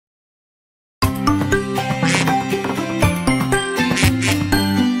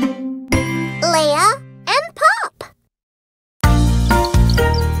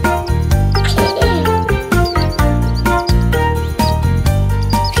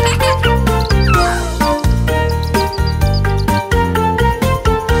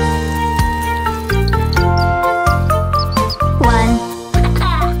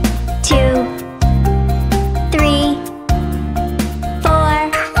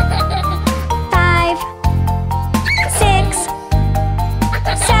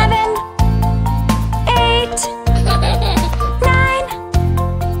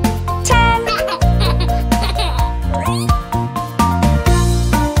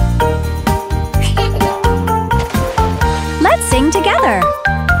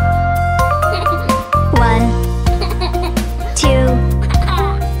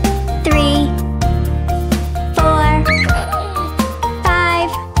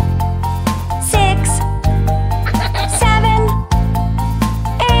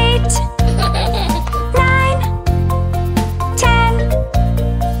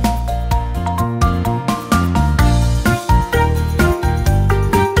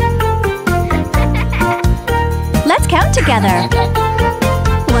count together.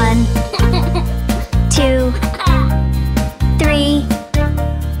 1, 2, 3,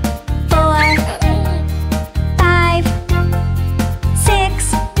 4, 5, 6,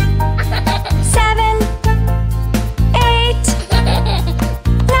 7, 8,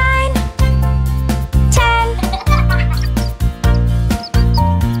 9, 10.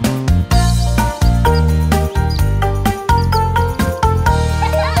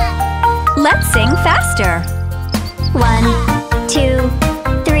 Let's sing faster. 1, 2,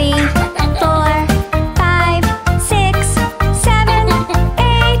 3, 4, 5, 6, 7,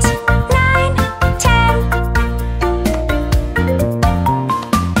 8, 9, 10.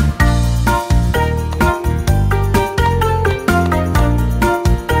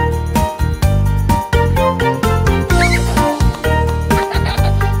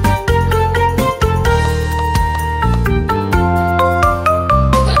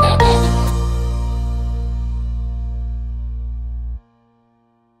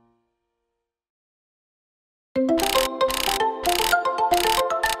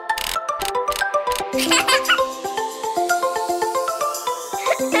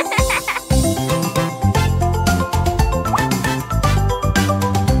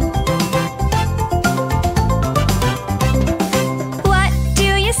 What do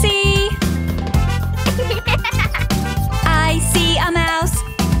you see? I see a mouse.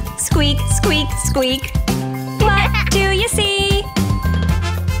 Squeak, squeak, squeak. What do you see?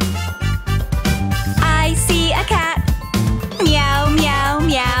 I see a cat. Meow, meow,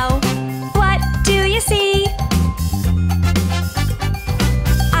 meow. What do you see?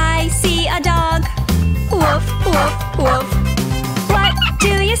 I see a dog. Woof, woof, woof. What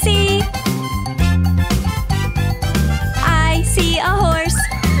do you see? I see a horse.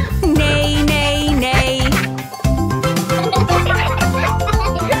 Neigh, neigh, neigh.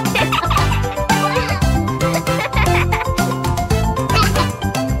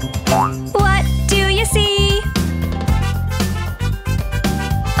 What do you see?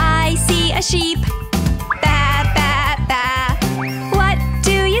 I see a sheep. Ba, ba, ba. What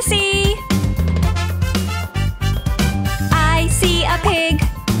do you see? I see a pig.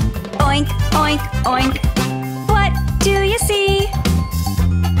 Oink, oink, oink. What do you see?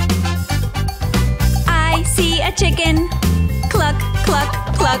 I see a chicken. Cluck, cluck,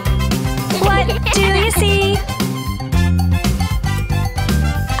 cluck. What do you see?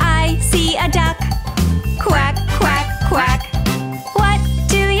 I see a duck. Quack, quack, quack. What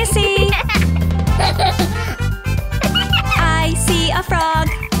do you see? I see a frog.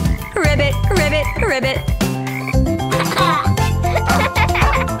 Ribbit, ribbit, ribbit.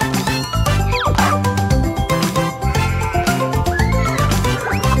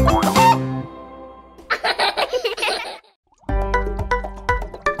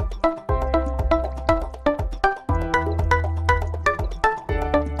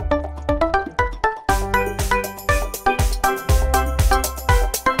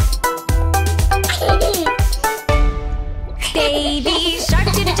 Baby shark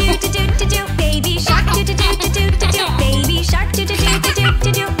do do do do do do. Baby shark do do do do do do. Baby shark do do do do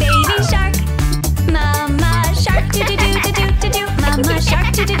do do. Baby shark. Mama shark do do do do do do. Mama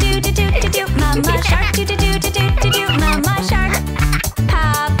shark do do do do do do. Mama shark do do do do do do. Mama shark.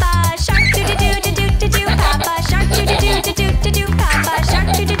 Papa shark do do do do do do. Papa shark do do do do do do. Papa shark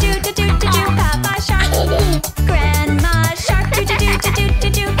do do do do do do. Papa shark. Grandma shark do do do do do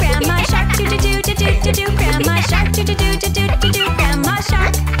do. Grandma shark do do do do do do. Grandma shark do do do do do do. Grandma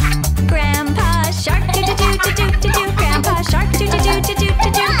shark. Grandpa shark do do do do do do. Grandpa shark do do do do do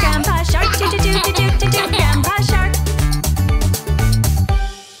do. Grandpa shark do do do do do do. Grandpa shark.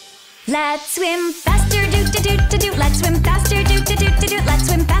 Let's swim faster, do do do do do. Let's swim faster, do do do do do. Let's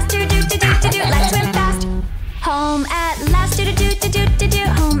swim faster, do do do do do. Let's swim fast. Home at last, do do do do do do do.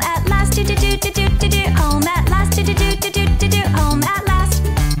 Home at last, do do do do do do do. Home at last, do do do do do do do. Home at last.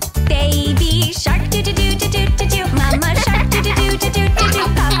 Baby shark, do do do do do do do. Mama shark, do do do do do do.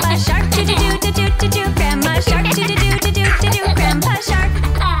 Papa shark, do do do do do do. Grandma shark, do do do do do do. Grandpa shark.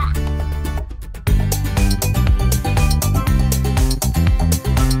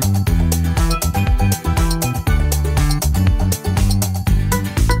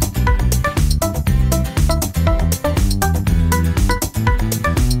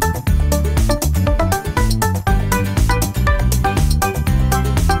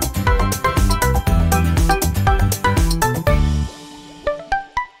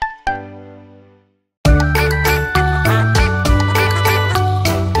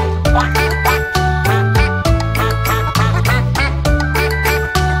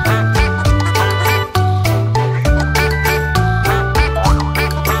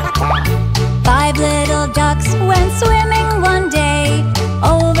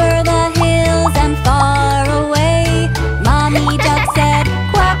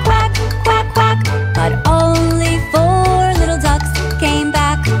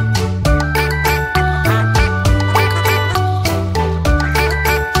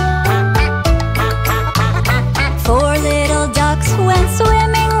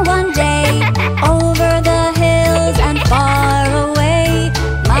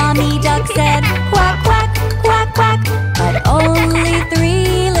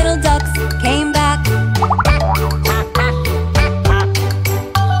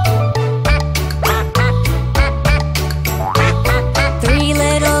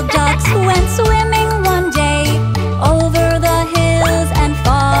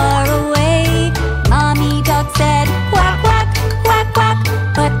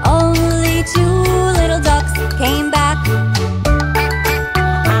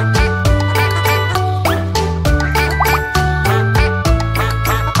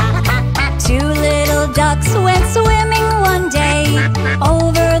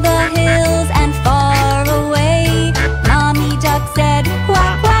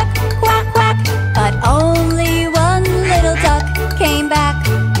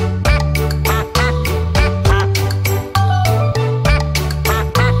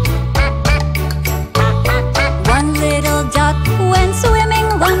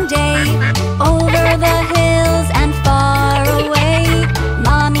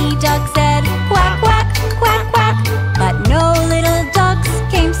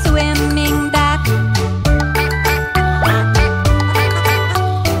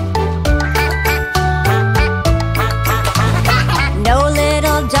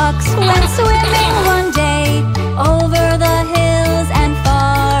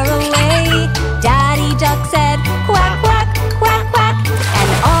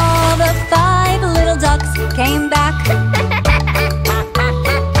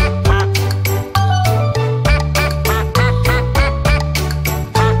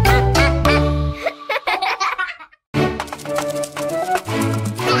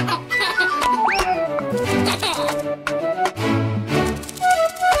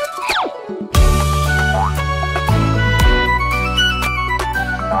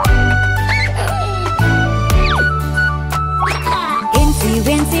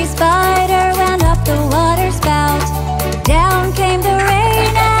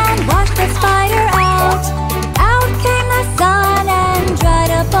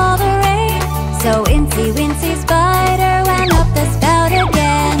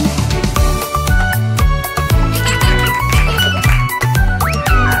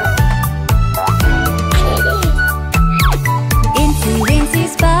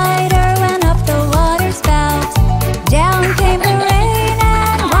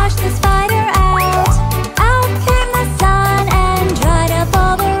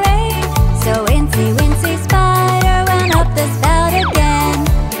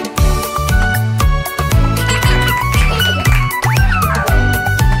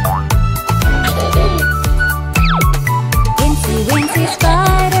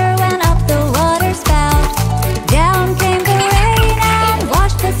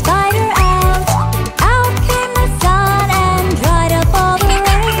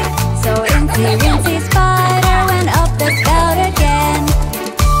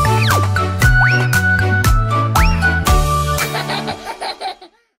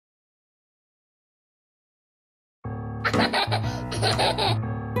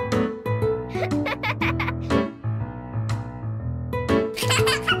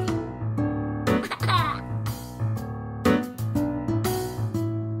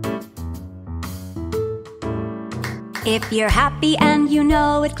 If you're happy and you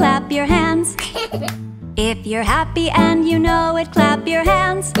know it, clap your hands. If you're happy and you know it, clap your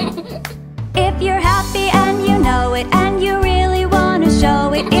hands. If you're happy and you know it, and you really want to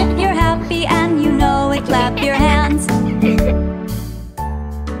show it, if you're happy and you know it, clap your hands.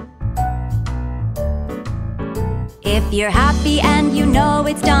 If you're happy and you know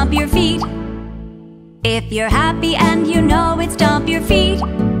it, stomp your feet. If you're happy and you know it, stomp your feet.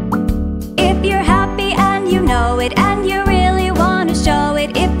 If you're happy and you know it, and you really want to show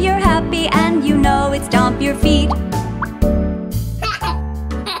it, if you're happy and you know it, stomp your feet.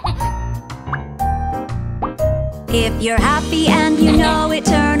 If you're happy and you know it,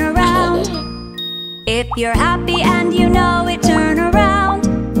 turn around. If you're happy and you know it, turn around.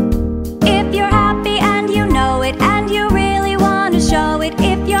 If you're happy and you know it, and you really want to show it,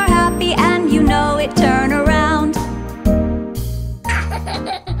 if you're happy and you know it, turn around.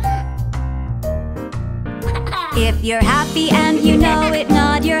 If you're happy and you know it,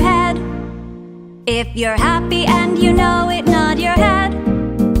 nod your head. If you're happy and you know it, nod your head.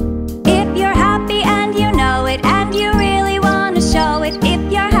 If you're happy and you know it, and you really want to show it,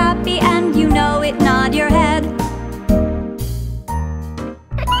 if you're happy and you know it, nod your head.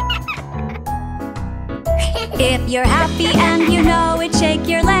 If you're happy and you know it, shake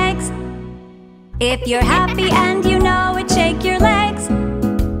your legs. If you're happy and you know it, shake your legs.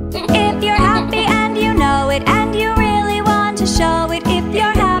 If you're happy and you know it, and you really want to show it, if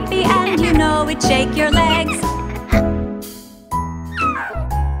you're happy and you know it, shake your legs.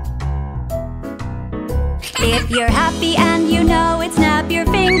 If you're happy and you know it, snap your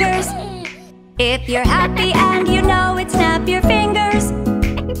fingers. If you're happy and you know it, snap your fingers.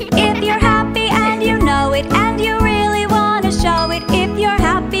 If you're happy and you know it, and you really want to show it, if you're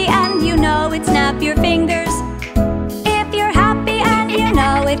happy and you know it, snap your fingers. If you're happy and you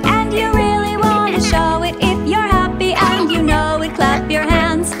know it, and you really want to show it, if you're happy and you know it, clap your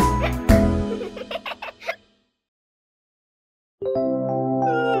hands.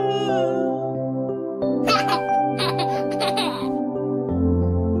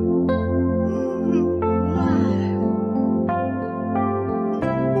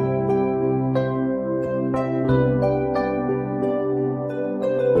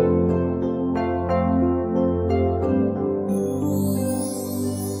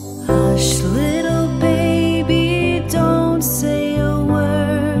 Hush, little baby, don't say a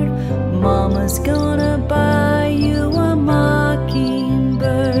word. Mama's gonna buy you a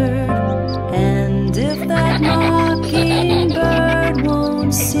mockingbird. And if that mockingbird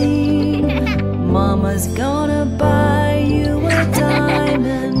won't sing, Mama's gonna buy you a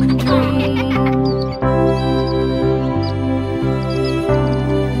diamond ring.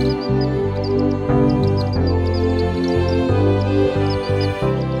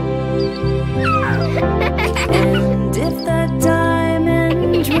 And if that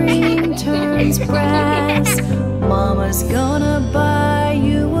diamond ring turns brass, Mama's gonna buy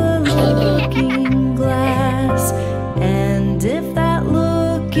you a looking glass. And if that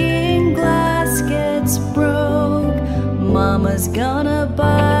looking glass gets broke, Mama's gonna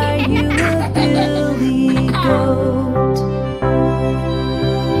buy you a billy goat.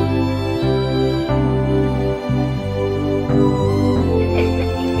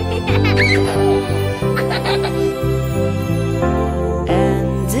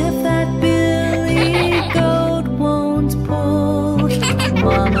 And if that billy goat won't pull,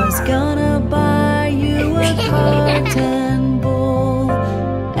 Mama's gonna buy you a cart and bull.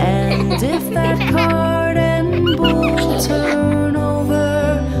 And if that cart and bull turn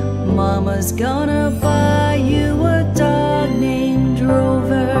over, Mama's gonna buy you a dog named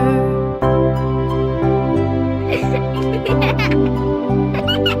Rover.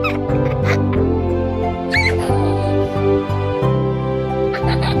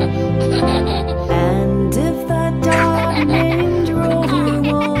 And if that dog named Rover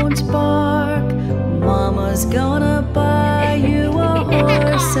won't bark, Mama's gonna buy you a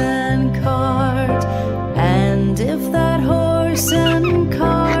horse and cart. And if that horse and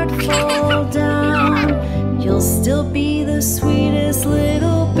cart fall down, you'll still be the sweetest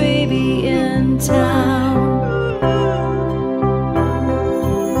little baby in town.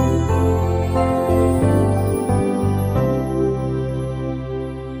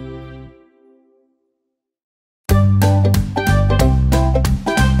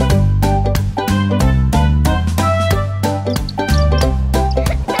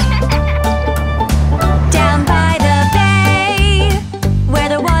 Down by the bay, where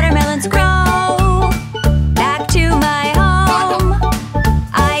the watermelons grow, back to my home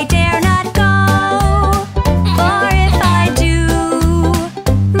I dare not go.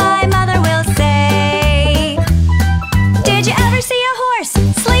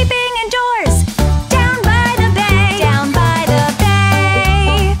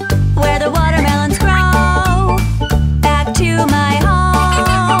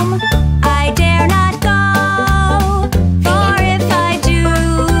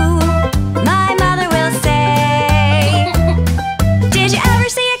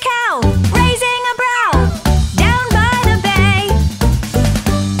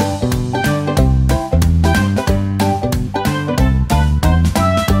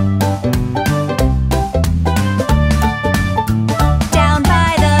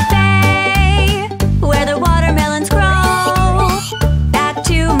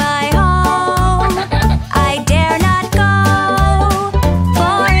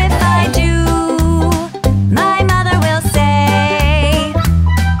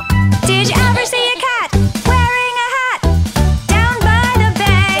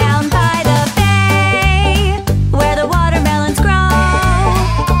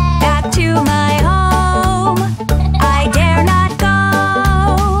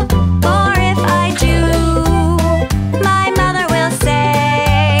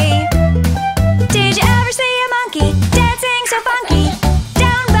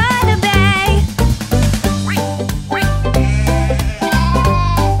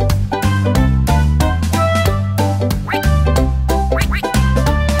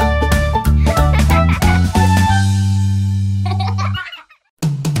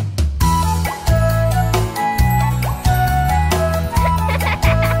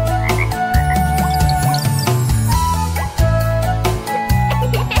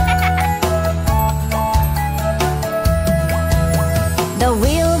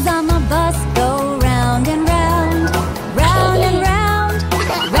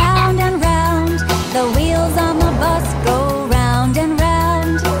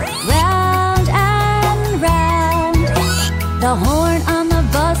 the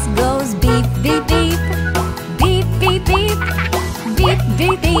bus goes beep, beep, beep. Beep, beep, beep. Beep,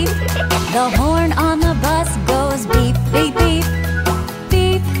 beep, beep. The horn on the bus goes beep, beep, beep.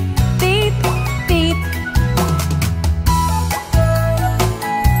 Beep, beep, beep.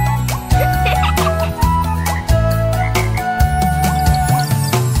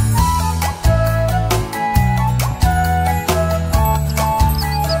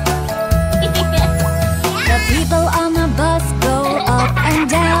 The people on the bus go up and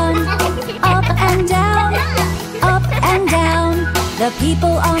down, up and down, up and down. The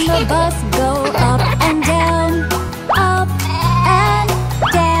people on the bus go up and down, up and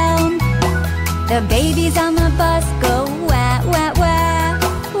down. The babies on the bus go wah, wah, wah,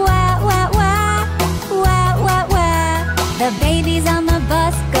 wah, wah, wah, wah, wah, wah. The babies on the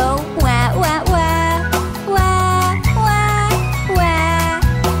bus go wah, wah, wah, wah, wah, wah.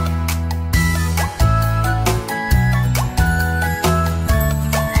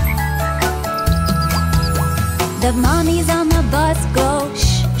 The mommies on the bus go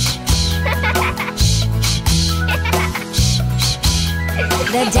shh, shh, shh, shh, shh, shh, shh, shh.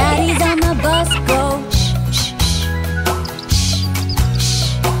 The daddies on the bus go shh, shh, shh, shh, shh,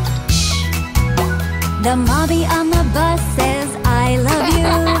 shh. The mommy on the bus says, I love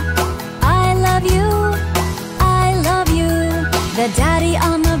you, I love you, I love you. The daddy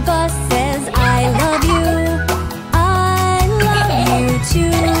on the bus says, I love you, I love you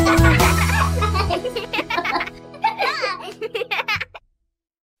too.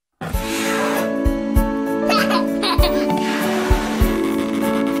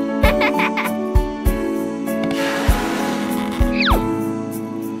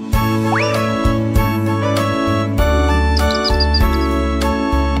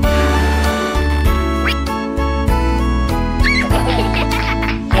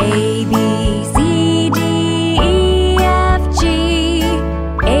 A, B, C, D, E, F, G,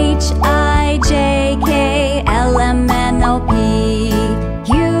 H, I, J, K, L, M, N, O, P,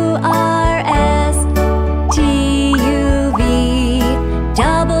 Q, R, S, T, U, V,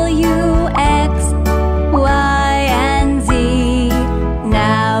 W, X, Y, and Z.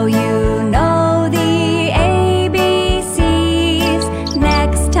 Now you know the ABCs.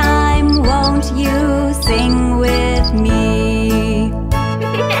 Next time, won't you sing with me?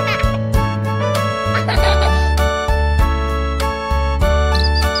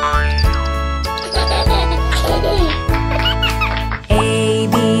 A,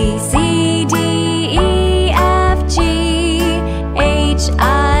 B, C, D, E, F, G, H,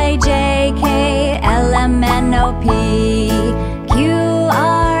 I, J, K, L, M, N, O, P, Q,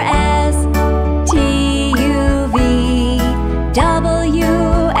 R, S, T, U, V, W,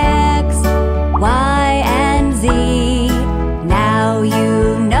 X, Y, and Z. Now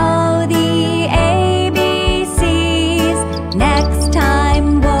you know the ABCs. Next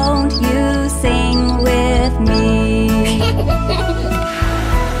time, won't you sing with me?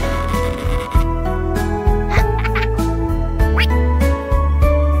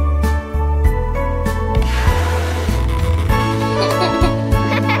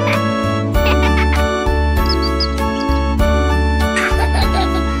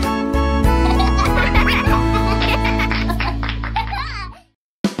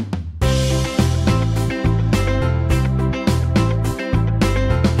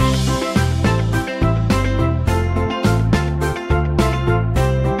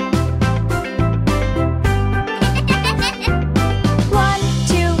 One,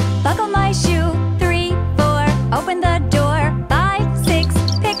 two, buckle my shoe. 3, 4, open the door. 5, 6,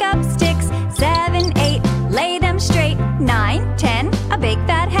 pick up sticks. 7, 8, lay them straight. 9, 10, a big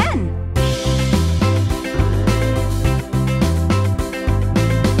fat hen.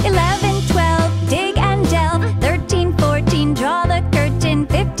 11, 12, dig and delve. 13, 14, draw the curtain.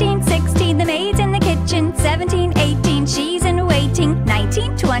 15, 16, the maid's in the kitchen. 17, 18, she's in waiting.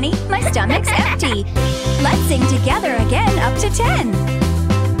 19, 20, my stomach's empty. Let's sing together again up to 10.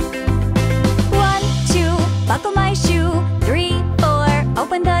 1, 2, buckle my shoe. 3, 4,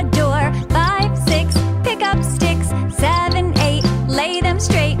 open the door. 5, 6, pick up sticks. 7, 8, lay them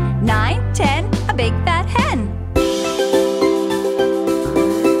straight. 9, 10, a big fat hen.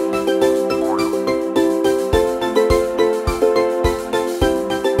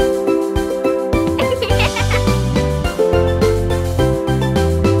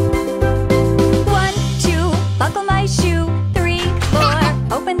 One, two, buckle my shoe. 3, 4,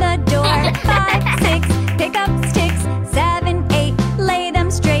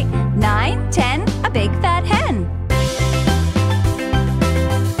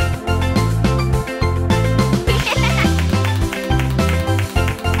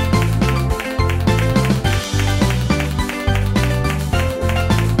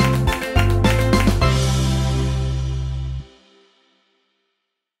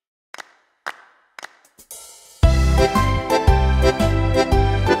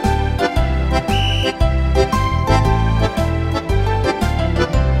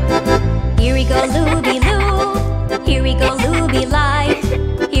 go Looby-Loo, here we go Looby-Light,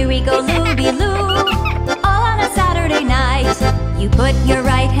 here we go Looby-Loo, all on a Saturday night. You put your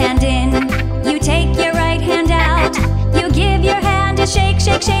right hand in, you take your right hand out, you give your hand a shake,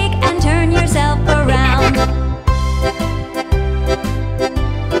 shake, shake, and turn yourself around.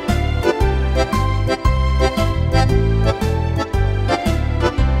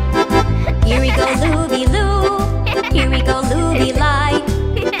 Here we go Looby-Loo, here we go Looby-Light,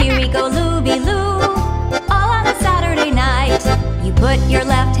 here we go Looby-Loo, all on a Saturday night. You put your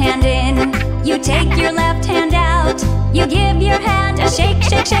left hand in, you take your left hand out, you give your hand a shake,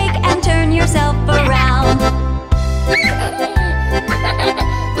 shake, shake, and turn yourself around.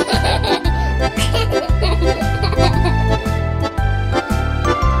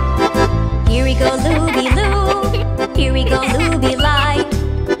 Here we go Looby-Loo, here we go Looby-Light,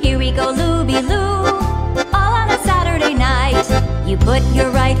 here we go Looby-Loo, all on a Saturday night. You put your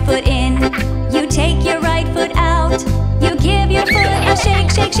right foot in, you take your right foot out, you give your foot a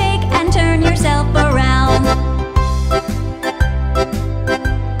shake, shake, shake, and turn yourself around.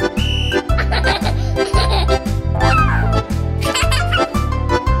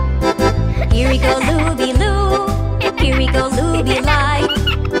 Here we go Looby-Loo, here we go Looby-Light,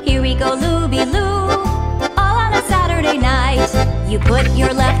 here we go Looby-Loo, all on a Saturday night. You put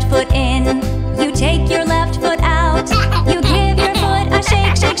your left foot in, you take your left foot out, you give your foot a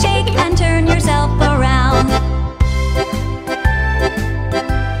shake, shake, shake, and turn yourself around.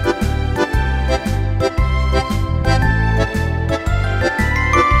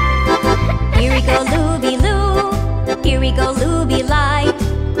 Here we go Looby-Loo, here we go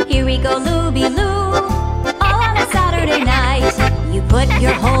Looby-Light, here we go Looby-Loo, all on a Saturday night. You put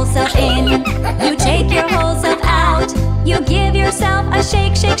your whole self in, you take your whole self out, you give yourself a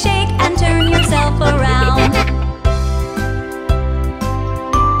shake, shake, shake, and turn yourself around.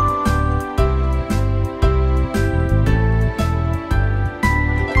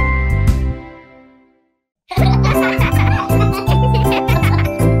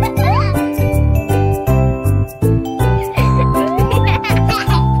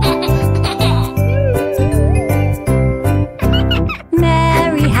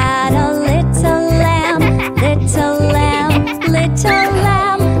 Mary had a little lamb, little lamb, little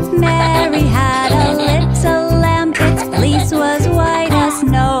lamb. Mary had a little lamb, its fleece was white as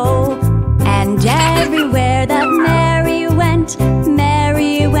snow. And everywhere that Mary went,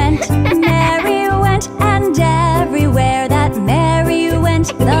 Mary went, Mary went. And everywhere that Mary went,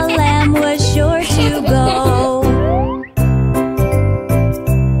 the lamb was sure to go.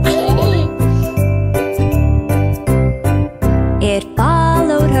 It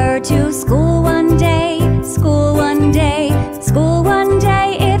followed her to school one day, school one day, school one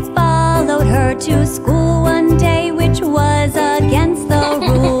day. It followed her to school one day, which was against the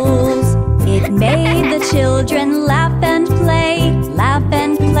rules. It made the children laugh and play, laugh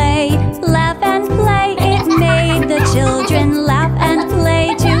and play, laugh and play. It made the children laugh and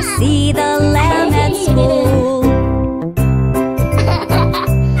play to see the lamb at school.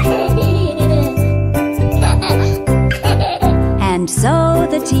 And so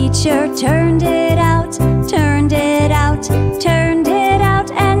the teacher turned it out, turned it out, turned it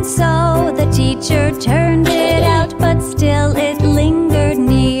out. And so the teacher turned it out, but still it lingered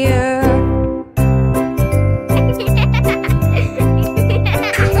near.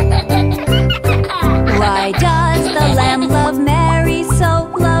 Why does the lamb love Mary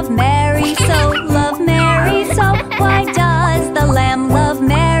so, love Mary so, love Mary so? Why does the lamb love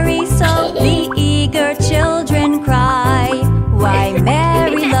Mary so? The eager children cry. Why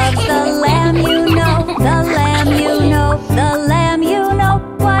Mary loves the lamb, you know, the lamb, you know, the lamb, you know.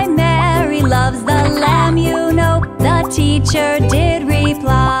 Why Mary loves the lamb, you know, the teacher did